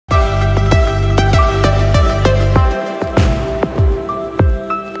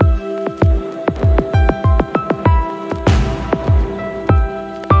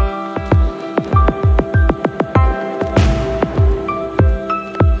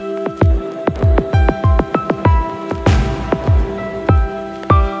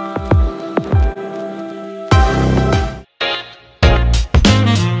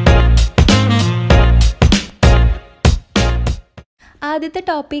ആദ്യത്തെ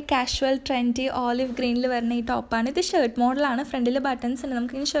ടോപ്പ് ഈ casual trendy olive ഗ്രീനിൽ വരുന്ന ഈ ടോപ്പാണ്. ഇത് ഷർട്ട് മോഡലാണ്. ഫ്രണ്ടിൽ ബട്ടൺസ് ഉണ്ട്.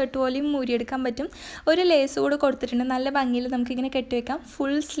 നമുക്കിങ്ങനെ ഷർട്ട് പോലെയും മൂരിയെടുക്കാൻ പറ്റും. ഒരു ലേസ് കൂടെ കൊടുത്തിട്ടുണ്ട്. നല്ല ഭംഗിയിൽ നമുക്കിങ്ങനെ കെട്ടിവെക്കാം.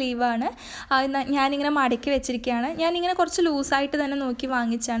 ഫുൾ സ്ലീവാണ്. ഞാനിങ്ങനെ മടക്കി വെച്ചിരിക്കുകയാണ്. ഞാനിങ്ങനെ കുറച്ച് ലൂസായിട്ട് തന്നെ നോക്കി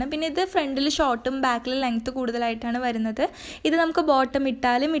വാങ്ങിച്ചാണ്. പിന്നെ ഇത് ഫ്രണ്ടിൽ ഷോർട്ടും ബാക്കിൽ ലെങ്ത്ത് കൂടുതലായിട്ടാണ് വരുന്നത്. ഇത് നമുക്ക് ബോട്ടം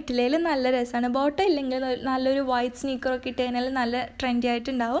ഇട്ടാലും ഇട്ടില്ലേലും നല്ല രസമാണ്. ബോട്ടം ഇല്ലെങ്കിൽ നല്ലൊരു വൈറ്റ് സ്നീക്കറൊക്കെ ഇട്ട് കഴിഞ്ഞാൽ നല്ല ട്രെൻഡി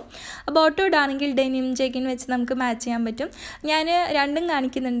ആയിട്ടുണ്ടാവും. ബോട്ടം ഇടാണെങ്കിൽ ഡെനിം ജെഗിൻ വെച്ച് നമുക്ക് മാച്ച് ചെയ്യാൻ പറ്റും. ഞാൻ രണ്ടും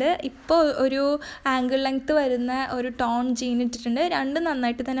കാണിക്കുന്നുണ്ട്. ഇപ്പോൾ ഒരു ആംഗിൾ ലെങ്ത്ത് വരുന്ന ഒരു ടോൺ ജീൻ ഇട്ടിട്ടുണ്ട്. രണ്ടും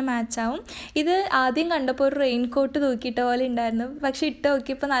നന്നായിട്ട് തന്നെ മാച്ചാവും. ഇത് ആദ്യം കണ്ടപ്പോൾ ഒരു റെയിൻ കോട്ട് തൂക്കിയിട്ട പോലെ ഉണ്ടായിരുന്നു. പക്ഷേ ഇട്ട്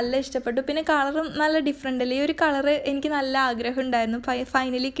നോക്കിയപ്പോൾ നല്ല ഇഷ്ടപ്പെട്ടു. പിന്നെ കളറും നല്ല ഡിഫറെൻ്റ് അല്ലേ. ഈ ഒരു കളറ് എനിക്ക് നല്ല ആഗ്രഹം ഉണ്ടായിരുന്നു.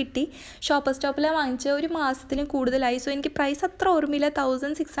 ഫൈനലി കിട്ടി. ഷോപ്പർ സ്റ്റോപ്പിലാണ് വാങ്ങിച്ചത്. ഒരു മാസത്തിലും കൂടുതലായി. സോ എനിക്ക് പ്രൈസ് അത്ര ഓർമ്മയില്ല.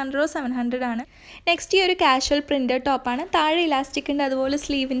 1600 700 ആണ്. നെക്സ്റ്റ് ഈ ഒരു കാഷ്വൽ പ്രിൻറ്റഡ് ടോപ്പാണ്. താഴെ ഇലാസ്റ്റിക് ഉണ്ട്. അതുപോലെ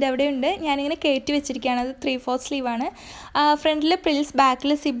സ്ലീവിൻ്റെ അവിടെയുണ്ട്. ഞാനിങ്ങനെ കയറ്റി വെച്ചിരിക്കുകയാണ്. അത് 3/4 സ്ലീവാണ്. ഫ്രണ്ടിൽ പ്രിൽസ്,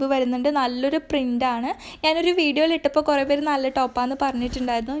 ബാക്കിൽ സിബ് വരുന്നുണ്ട്. നല്ലൊരു പ്രിൻ്റാണ്. ഞാനൊരു വീഡിയോയിൽ ഇട്ടപ്പോൾ കുറേ പേര് നല്ല ടോപ്പാണെന്ന്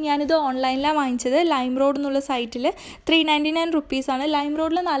പറഞ്ഞിട്ടുണ്ടായിരുന്നു. ഞാനിത് ഓൺലൈനിലാണ് വാങ്ങിച്ചത്. ലൈം റോഡ് എന്നുള്ള സൈറ്റിൽ 399 റുപ്പീസാണ്. ലൈം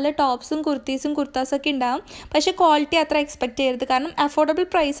റോഡിൽ നല്ല ടോപ്സും കുർത്തീസും കുർത്താസൊക്കെ ഉണ്ടാവും. പക്ഷേ ക്വാളിറ്റി അത്ര എക്സ്പെക്ട് ചെയ്യരുത്. കാരണം അഫോർഡബിൾ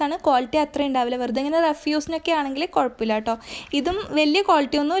പ്രൈസാണ്. ക്വാളിറ്റി അത്ര ഉണ്ടാവില്ല. വെറുതെ ഇങ്ങനെ റഫ് യൂസിനൊക്കെ ആണെങ്കിൽ കുഴപ്പമില്ല കേട്ടോ. ഇതും വലിയ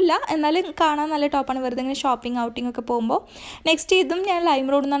ക്വാളിറ്റി ഒന്നും ഇല്ല, എന്നാലും കാണാൻ നല്ല ടോപ്പാണ്. വെറുതെ ഇങ്ങനെ ഷോപ്പിംഗ് ഔട്ടിംഗ് ഒക്കെ പോകുമ്പോൾ. നെക്സ്റ്റ് ഇതും ഞാൻ ലൈം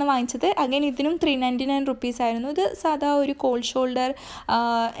റോഡിൽ നിന്നാണ് വാങ്ങിച്ചത്. അഗൈൻ ഇതിനും 399 റുപ്പീസായിരുന്നു. ഇത് സാധാ ഒരു കോൾഡ് ഷോൾഡർ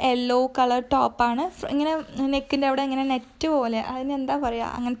യെല്ലോ കളർ ടോപ്പാണ്. ഇങ്ങനെ നെക്കിൻ്റെ അവിടെ ഇങ്ങനെ നെറ്റ് പോലെ, അതിനെന്താ പറയുക,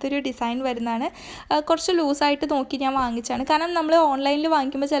 അങ്ങനത്തെ ഒരു ഡിസൈൻ വരുന്നതാണ്. കുറച്ച് ലൂസായിട്ട് നോക്കി ഞാൻ വാങ്ങിച്ചാണ്. കാരണം നമ്മൾ ഓൺലൈനിൽ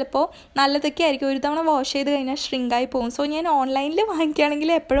വാങ്ങിക്കുമ്പോൾ ചിലപ്പോൾ നല്ലതൊക്കെ ആയിരിക്കും. ഒരു തവണ വാഷ് ചെയ്ത് കഴിഞ്ഞാൽ ഷ്രിങ്കായി പോകും. സോ ഞാൻ ഓൺലൈനിൽ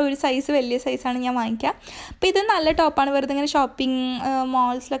വാങ്ങിക്കുകയാണെങ്കിൽ എപ്പോഴും ഒരു സൈസ് വലിയ സൈസാണ് ഞാൻ വാങ്ങിക്കുക. അപ്പോൾ ഇത് നല്ല ടോപ്പാണ്. വെറുതെ ഇങ്ങനെ ഷോപ്പിംഗ്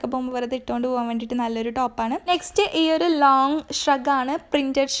മോൾസിലൊക്കെ പോകുമ്പോൾ വെറുതെ ഇട്ടുകൊണ്ട് പോകാൻ വേണ്ടിയിട്ട് നല്ലൊരു ടോപ്പാണ്. നെക്സ്റ്റ് ഈ ഒരു long ഷ്രഗാണ്.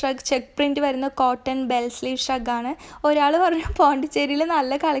 Printed shrug, check print വരുന്ന കോട്ടൺ ബെൽ സ്ലീവ് ഷ്രഗാണ്. ഒരാൾ പറഞ്ഞു പോണ്ടിച്ചേരിയിൽ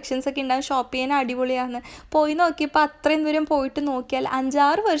നല്ല കളക്ഷൻസ് ഒക്കെ ഉണ്ടാകും, ഷോപ്പ് ചെയ്യാൻ അടിപൊളിയാണ്. പോയി നോക്കിയപ്പോൾ അത്രയും ദൂരം പോയിട്ട് നോക്കിയാൽ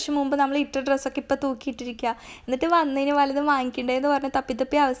 5-6 വർഷം മുമ്പ് നമ്മൾ ഇട്ട ഡ്രസ്സൊക്കെ ഇപ്പോൾ തൂക്കിയിട്ടിരിക്കുക. എന്നിട്ട് വന്നതിന് വലുതും വാങ്ങിക്കേണ്ടതെന്ന് പറഞ്ഞ്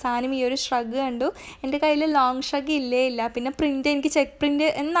തപ്പി അവസാനം ഈ ഒരു ഷ്രഗ് കണ്ടു. എൻ്റെ കയ്യിൽ ലോങ് ഷ്രഗ് ഇല്ല. പിന്നെ പ്രിൻറ്റ്, എനിക്ക് ചെക്ക് പ്രിൻറ്റ്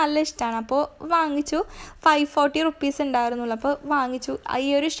നല്ല ഇഷ്ടമാണ്. അപ്പോൾ വാങ്ങിച്ചു. 540 റുപ്പീസ് ഉണ്ടായിരുന്നുള്ളൂ. അപ്പോൾ വാങ്ങിച്ചു. ഈ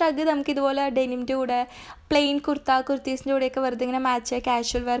ഒരു ഷ്രഗ് നമുക്ക് ഇതുപോലെ ഡെനിമിൻ്റെ കൂടെ, പ്ലെയിൻ കുർത്തീസിൻ്റെ കൂടെയൊക്കെ വെറുതെ ഇങ്ങനെ മാച്ച് ചെയ്യുക.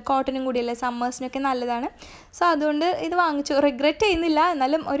 കാഷ്വൽ വെയർ, കോട്ടനും കൂടിയല്ലേ, സമ്മേഴ്സിനൊക്കെ നല്ലതാണ്. സോ അതുകൊണ്ട് ഇത് വാങ്ങിച്ചു. റിഗ്രറ്റ് ചെയ്യുന്നില്ല.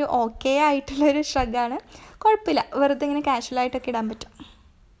 എന്നാലും ഒരു ഓക്കെ ആയിട്ടുള്ളൊരു ഷ്രഗാണ്. കുഴപ്പമില്ല. വെറുതെ ഇങ്ങനെ കാഷ്വലായിട്ടൊക്കെ ഇടാൻ പറ്റും.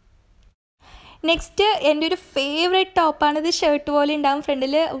 നെക്സ്റ്റ് എൻ്റെ ഒരു ഫേവറേറ്റ് ടോപ്പാണ്. ഇത് ഷർട്ട് പോലെ ഉണ്ടാകും.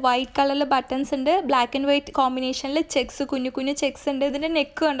 ഫ്രണ്ടിൽ വൈറ്റ് കളറിൽ ബട്ടൺസ് ഉണ്ട്. ബ്ലാക്ക് ആൻഡ് വൈറ്റ് കോമ്പിനേഷനിൽ ചെക്സ്, കുഞ്ഞു ചെക്സ് ഉണ്ട്. ഇതിൻ്റെ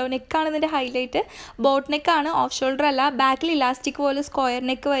നെക്ക് കണ്ടോ, നെക്കാണ് ഇതിൻ്റെ ഹൈലൈറ്റ്. ബോട്ട് നെക്കാണ്, ഓഫ് ഷോൾഡർ അല്ല. ബാക്കിൽ ഇലാസ്റ്റിക് പോലെ സ്ക്വയർ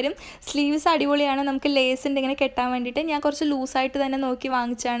നെക്ക് വരും. സ്ലീവ്സ് അടിപൊളിയാണ്. നമുക്ക് ലേസ് ഉണ്ട് ഇങ്ങനെ കെട്ടാൻ വേണ്ടിയിട്ട്. ഞാൻ കുറച്ച് ലൂസായിട്ട് തന്നെ നോക്കി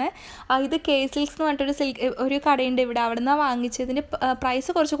വാങ്ങിച്ചാണ്. ഇത് കെ സിൽക്സ് എന്ന് പറഞ്ഞിട്ടൊരു ഒരു കടയുണ്ട് ഇവിടെ. അവിടെ നിന്നാണ് വാങ്ങിച്ചത്. ഇതിൻ്റെ പ്രൈസ്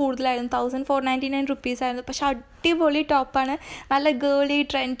കുറച്ച് കൂടുതലായിരുന്നു. 1499 റുപ്പീസായിരുന്നു. പക്ഷേ അടിപൊളി ടോപ്പാണ്. നല്ല ഗേളി,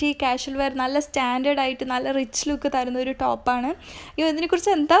 ട്രെൻഡി, കാഷ്വൽ വെയർ, നല്ല സ്റ്റാൻഡേർഡ് ആയിട്ട് നല്ല റിച്ച് ലുക്ക് തരുന്ന ഒരു ടോപ്പാണ്.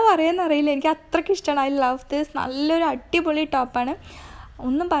 ഇതിനെക്കുറിച്ച് എന്താ പറയുകയെന്ന് അറിയില്ല. എനിക്ക് അത്രയ്ക്ക് ഇഷ്ടമാണ്. I love this. നല്ലൊരു അടിപൊളി ടോപ്പാണ്.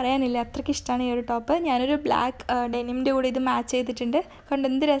 ഒന്നും പറയാനില്ല, അത്രയ്ക്ക് ഇഷ്ടമാണ് ഈ ഒരു ടോപ്പ്. ഞാനൊരു ബ്ലാക്ക് ഡെനിമിൻ്റെ കൂടെ ഇത് മാച്ച് ചെയ്തിട്ടുണ്ട്.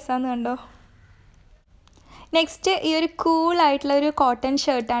 കണ്ടോ എന്ത് രസമാണെന്ന് കണ്ടോ. നെക്സ്റ്റ് ഈ ഒരു കൂളായിട്ടുള്ള ഒരു കോട്ടൺ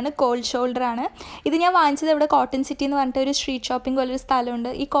ഷർട്ടാണ്. കോൾഡ് ഷോൾഡറാണ്. ഇത് ഞാൻ വാങ്ങിച്ചത് ഇവിടെ കോട്ടൺ സിറ്റി എന്ന് പറഞ്ഞിട്ട് ഒരു സ്ട്രീറ്റ് ഷോപ്പിംഗ് പോലൊരു സ്ഥലമുണ്ട്.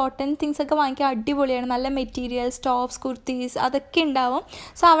 ഈ കോട്ടൺ തിങ്സൊക്കെ വാങ്ങിക്കാൻ അടിപൊളിയാണ്. നല്ല മെറ്റീരിയൽസ്, ടോപ്സ്, കുർത്തീസ് അതൊക്കെ ഉണ്ടാവും.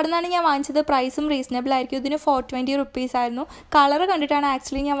 സോ അവിടെ നിന്നാണ് ഞാൻ വാങ്ങിച്ചത്. പ്രൈസും റീസണബിൾ ആയിരിക്കും. ഇതിന് 420 റുപ്പീസായിരുന്നു. കളർ കണ്ടിട്ടാണ്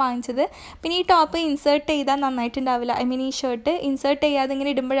ആക്ച്വലി ഞാൻ വാങ്ങിച്ചത്. പിന്നെ ഈ ടോപ്പ് ഇൻസേർട്ട് ചെയ്താൽ നന്നായിട്ടുണ്ടാവില്ല. ഈ ഷർട്ട് ഇൻസേർട്ട് ചെയ്യാതെ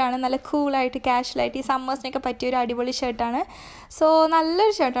ഇങ്ങനെ ഇടുമ്പോഴാണ് നല്ല കൂളായിട്ട്, കാഷ്വലായിട്ട്, ഈ സമ്മേഴ്സിനൊക്കെ പറ്റിയ ഒരു അടിപൊളി ഷർട്ടാണ്. സോ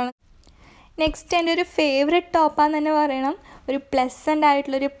നല്ലൊരു ഷർട്ടാണ്. നെക്സ്റ്റ് എൻ്റെ ഒരു ഫേവറേറ്റ് ടോപ്പാന്ന് തന്നെ പറയണം. ഒരു പ്ലസൻ്റ്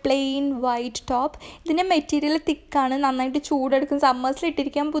ആയിട്ടുള്ളൊരു പ്ലെയിൻ വൈറ്റ് ടോപ്പ്. ഇതിൻ്റെ മെറ്റീരിയൽ തിക്കാണ്. നന്നായിട്ട് ചൂടെടുക്കും. സമ്മേഴ്സിൽ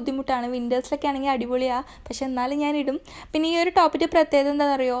ഇട്ടിരിക്കാൻ ബുദ്ധിമുട്ടാണ്. വിൻ്റേഴ്സിലൊക്കെ ആണെങ്കിൽ അടിപൊളിയാണ്. പക്ഷേ എന്നാലും ഞാൻ ഇടും. പിന്നെ ഈ ഒരു ടോപ്പിൻ്റെ പ്രത്യേകത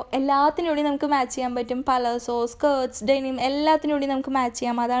എന്താണെന്ന് അറിയോ, എല്ലാത്തിനോടും നമുക്ക് മാച്ച് ചെയ്യാൻ പറ്റും. പലേഴ്സോ, സ്കേർട്സ്, ഡെനിം എല്ലാത്തിനോടും നമുക്ക് മാച്ച്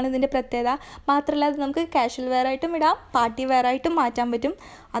ചെയ്യാം. അതാണ് ഇതിൻ്റെ പ്രത്യേകത. മാത്രമല്ല അത് നമുക്ക് കാഷ്വൽ വെയർ ആയിട്ടും ഇടാം, പാർട്ടി വെയർ ആയിട്ടും മാറ്റാൻ പറ്റും.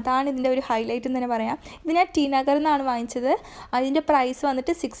 അതാണ് ഇതിൻ്റെ ഒരു ഹൈലൈറ്റ് എന്ന് തന്നെ പറയാം. ഇത് ഞാൻ ടി നഗറിൽ നിന്നാണ് വാങ്ങിച്ചത്. അതിൻ്റെ പ്രൈസ്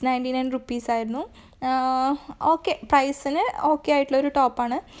വന്നിട്ട് 699 റുപ്പീസായിരുന്നു. ഓക്കെ, പ്രൈസിന് ഓക്കെ ആയിട്ടുള്ളൊരു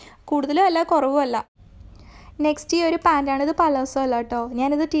ടോപ്പാണ്. കൂടുതലും അല്ല, കുറവും അല്ല. നെക്സ്റ്റ് ഈ ഒരു പാൻറ്റാണ്. ഇത് പലോസോ അല്ല കേട്ടോ.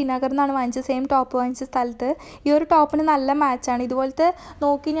 ഞാനിത് ടി നഗറിൽ നിന്നാണ് വാങ്ങിച്ചത്. സെയിം ടോപ്പ് വാങ്ങിച്ച സ്ഥലത്ത്. ഈ ഒരു ടോപ്പിന് നല്ല മാച്ചാണ്. ഇതുപോലത്തെ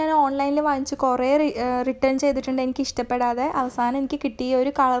നോക്കി ഞാൻ ഓൺലൈനിൽ വാങ്ങിച്ച് കുറേ റിട്ടേൺ ചെയ്തിട്ടുണ്ട്, എനിക്ക് ഇഷ്ടപ്പെടാതെ. അവസാനം എനിക്ക് കിട്ടിയ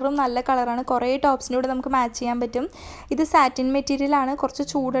ഒരു കളറും നല്ല കളറാണ്. കുറേ ടോപ്സിൻ്റെ കൂടെ നമുക്ക് മാച്ച് ചെയ്യാൻ പറ്റും. ഇത് സാറ്റിൻ മെറ്റീരിയലാണ്. കുറച്ച്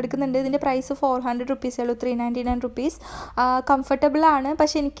ചൂടെടുക്കുന്നുണ്ട്. ഇതിൻ്റെ പ്രൈസ് 400 റുപ്പീസേ ഉള്ളൂ. 399 റുപ്പീസ്. കംഫർട്ടബിളാണ്.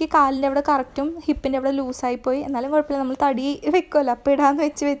 പക്ഷേ എനിക്ക് കാലിൻ്റെ അവിടെ കറക്റ്റും ഹിപ്പിൻ്റെ അവിടെ ലൂസായിപ്പോയി. എന്നാലും കുഴപ്പമില്ല, നമ്മൾ തടി വെക്കുമല്ലോ, അപ്പോൾ ഇടാമെന്ന്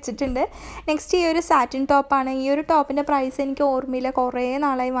വെച്ചിട്ടുണ്ട്. നെക്സ്റ്റ് ഈ ഒരു സാറ്റിൻ ടോപ്പാണ്. ടോപ്പാണ്. ഈ ഒരു ടോപ്പിൻ്റെ പ്രൈസ് എനിക്ക് ഓർമ്മയില്ല, കുറേ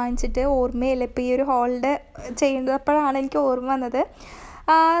നാളായി വാങ്ങിച്ചിട്ട് ഓർമ്മയില്ല. ഇപ്പോൾ ഈ ഒരു ഹോളിഡേ ചെയ്തപ്പോഴാണ് എനിക്ക് ഓർമ്മ വന്നത്.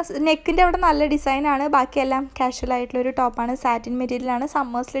 നെക്കിൻ്റെ അവിടെ നല്ല ഡിസൈനാണ്, ബാക്കിയെല്ലാം കാഷ്വൽ ആയിട്ടുള്ളൊരു ടോപ്പാണ്. സാറ്റിൻ മെറ്റീരിയലാണ്,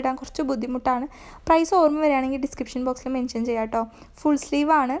 സമ്മേഴ്സിലിടാൻ കുറച്ച് ബുദ്ധിമുട്ടാണ്. പ്രൈസ് ഓർമ്മ വരികയാണെങ്കിൽ ഡിസ്ക്രിപ്ഷൻ ബോക്സിൽ മെൻഷൻ ചെയ്യാം കേട്ടോ. ഫുൾ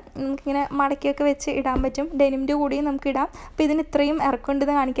സ്ലീവാണ്, നമുക്കിങ്ങനെ മടക്കിയൊക്കെ വെച്ച് ഇടാൻ പറ്റും. ഡെനിമിൻ്റെ കൂടിയും നമുക്ക് ഇടാം. അപ്പോൾ ഇതിന് ഇത്രയും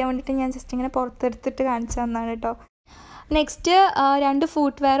ഇറക്കുണ്ടെന്ന് കാണിക്കാൻ വേണ്ടിയിട്ട് ഞാൻ ജസ്റ്റ് ഇങ്ങനെ പുറത്തെടുത്തിട്ട് കാണിച്ചു തന്നതാണ് കേട്ടോ. നെക്സ്റ്റ് 2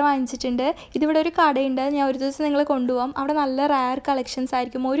 ഫുട്വെയർ വാങ്ങിച്ചിട്ടുണ്ട്. ഇതിവിടെ ഒരു കടയുണ്ട്, ഞാൻ ഒരു ദിവസം നിങ്ങളെ കൊണ്ടുപോകാം. അവിടെ നല്ല റയർ കളക്ഷൻസ്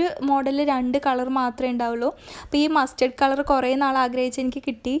ആയിരിക്കും. ഒരു മോഡലിൽ 2 കളർ മാത്രമേ ഉണ്ടാവുള്ളൂ. അപ്പോൾ ഈ മസ്റ്റേർഡ് കളർ കുറേ നാൾ ആഗ്രഹിച്ച് എനിക്ക്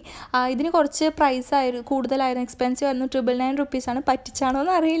കിട്ടി. ഇതിന് കുറച്ച് പ്രൈസ് കൂടുതലായിരുന്നു, എക്സ്പെൻസീവ് ആയിരുന്നു. 999 റുപ്പീസാണ്. പറ്റിച്ചാണോ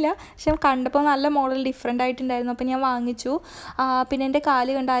എന്ന് അറിയില്ല, പക്ഷെ കണ്ടപ്പോൾ നല്ല മോഡൽ ഡിഫറെൻ്റ് ആയിട്ടുണ്ടായിരുന്നു. അപ്പോൾ ഞാൻ വാങ്ങിച്ചു. പിന്നെ എൻ്റെ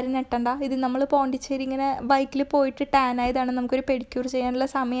കാല് കണ്ട് ആരും നെട്ടണ്ട, ഇത് നമ്മൾ പോണ്ടിച്ചേരി ഇങ്ങനെ ബൈക്കിൽ പോയിട്ട് ടാൻ ആയതാണ്. നമുക്കൊരു പെഡിക്യൂർ ചെയ്യാനുള്ള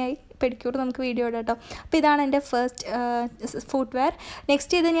സമയമായി. പെഡിക്യൂർ നമുക്ക് വീഡിയോ ഇടാം കേട്ടോ. അപ്പോൾ ഇതാണ് എൻ്റെ ഫസ്റ്റ് ഫുട്വെയർ.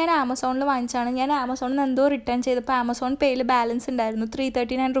 നെക്സ്റ്റ് ഇത് ഞാൻ ആമസോണിൽ വാങ്ങിച്ചാണ്. ഞാൻ ആമസോണിൽ നിന്ന് എന്തോ റിട്ടേൺ ചെയ്തപ്പോൾ ആമസോൺ പേയിൽ ബാലൻസ് ഉണ്ടായിരുന്നു.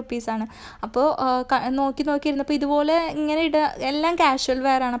 339 റുപ്പീസാണ്. അപ്പോൾ നോക്കിയിരുന്നപ്പോൾ ഇതുപോലെ ഇങ്ങനെ എല്ലാം കാഷ്വൽ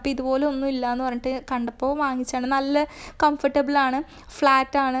വെയർ ആണ്. അപ്പോൾ ഇതുപോലെ ഒന്നും ഇല്ല എന്ന് പറഞ്ഞിട്ട് കണ്ടപ്പോൾ വാങ്ങിച്ചാണ്. നല്ല കംഫർട്ടബിളാണ്,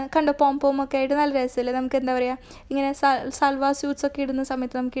 ഫ്ലാറ്റാണ്. കണ്ടോ പോംപോമൊക്കെ ആയിട്ട് നല്ല രസമില്ലേ. നമുക്ക് എന്താ പറയുക, ഇങ്ങനെ സൽവാർ സ്യൂട്ട്സൊക്കെ ഇടുന്ന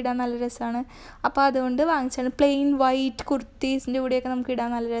സമയത്ത് നമുക്ക് ഇടാൻ നല്ല രസമാണ്. അപ്പോൾ അതുകൊണ്ട് വാങ്ങിച്ചാണ്. പ്ലെയിൻ വൈറ്റ് കുർത്തീസിൻ്റെ കൂടെയൊക്കെ നമുക്ക്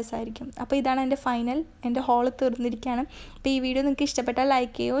ഇടാൻ നല്ല രസമായിരിക്കും. അപ്പോൾ ഇതാണ് എൻ്റെ ഫൈനൽ. എൻ്റെ ഹോൾ തീർന്നിരിക്കുകയാണ്. അപ്പോൾ ഈ വീഡിയോ നിങ്ങൾക്ക് ഇഷ്ടപ്പെട്ടാൽ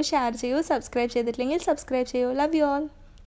ലൈക്ക് ചെയ്യൂ, ഷെയർ ചെയ്യൂ, സബ്സ്ക്രൈബ് ചെയ്തിട്ടില്ലെങ്കിൽ സബ്സ്ക്രൈബ് ചെയ്യൂ. Love you all.